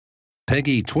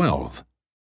Peggy 12.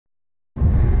 You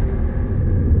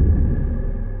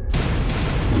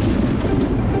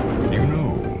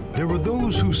know, there are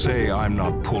those who say I'm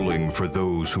not pulling for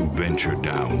those who venture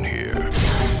down here.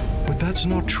 But that's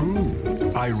not true.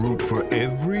 I root for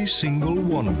every single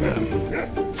one of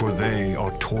them, for they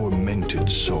are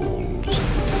tormented souls.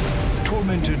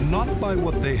 Tormented not by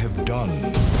what they have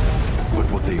done, but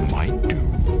what they might do,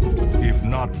 if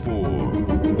not for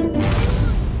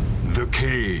the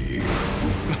cave.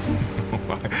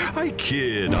 I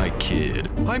kid.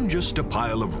 I'm just a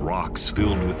pile of rocks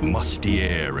filled with musty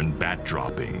air and bat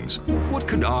droppings. What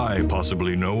could I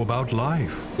possibly know about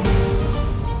life?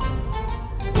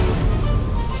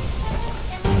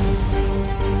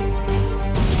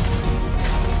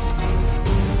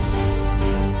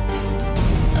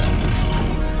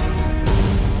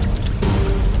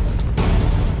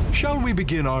 Shall we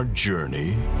begin our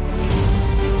journey?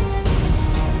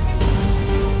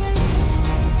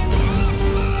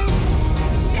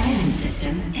 Guidance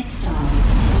system installed.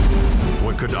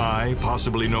 What could I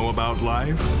possibly know about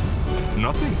life?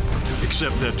 Nothing,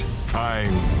 except that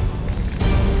I'm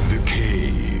the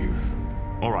cave.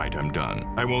 All right, I'm done.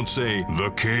 I won't say the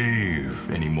cave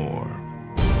anymore.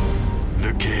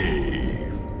 The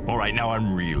cave. All right, now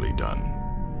I'm really done.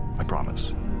 I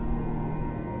promise.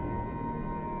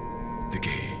 The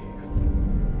cave.